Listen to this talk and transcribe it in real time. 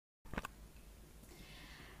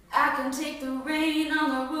can take the rain on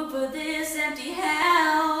the roof of this empty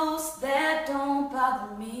house. That don't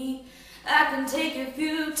bother me. I can take a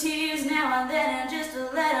few tears now and then and just to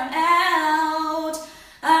let them out.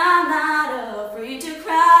 I'm not afraid to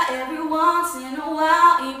cry every once in a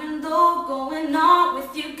while, even though going on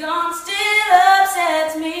with you gone still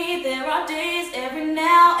upsets me. There are days every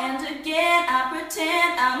now and again I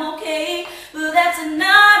pretend I'm okay, but that's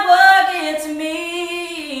not what gets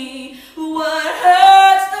me. What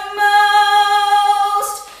hurts the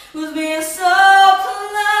most was being so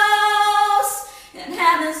close and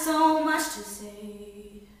having so much to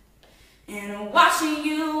say and watching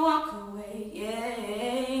you walk away, yeah,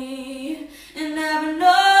 and never knowing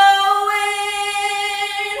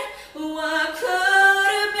what could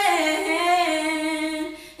have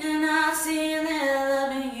been. And I see that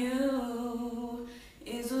loving you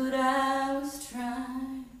is what I was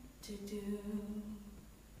trying to do.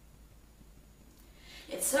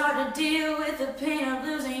 It's hard to deal with the pain of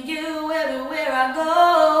losing you everywhere I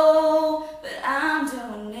go, but I'm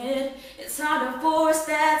doing it. It's hard to force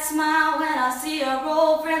that smile when I see our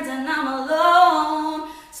old friends and I'm alone.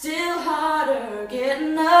 Still harder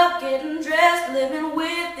getting up, getting dressed, living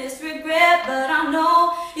with this regret. But I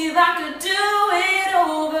know if I could do it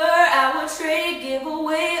over, I would trade, give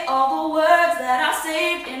away all the words that I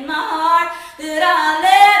saved in my heart that I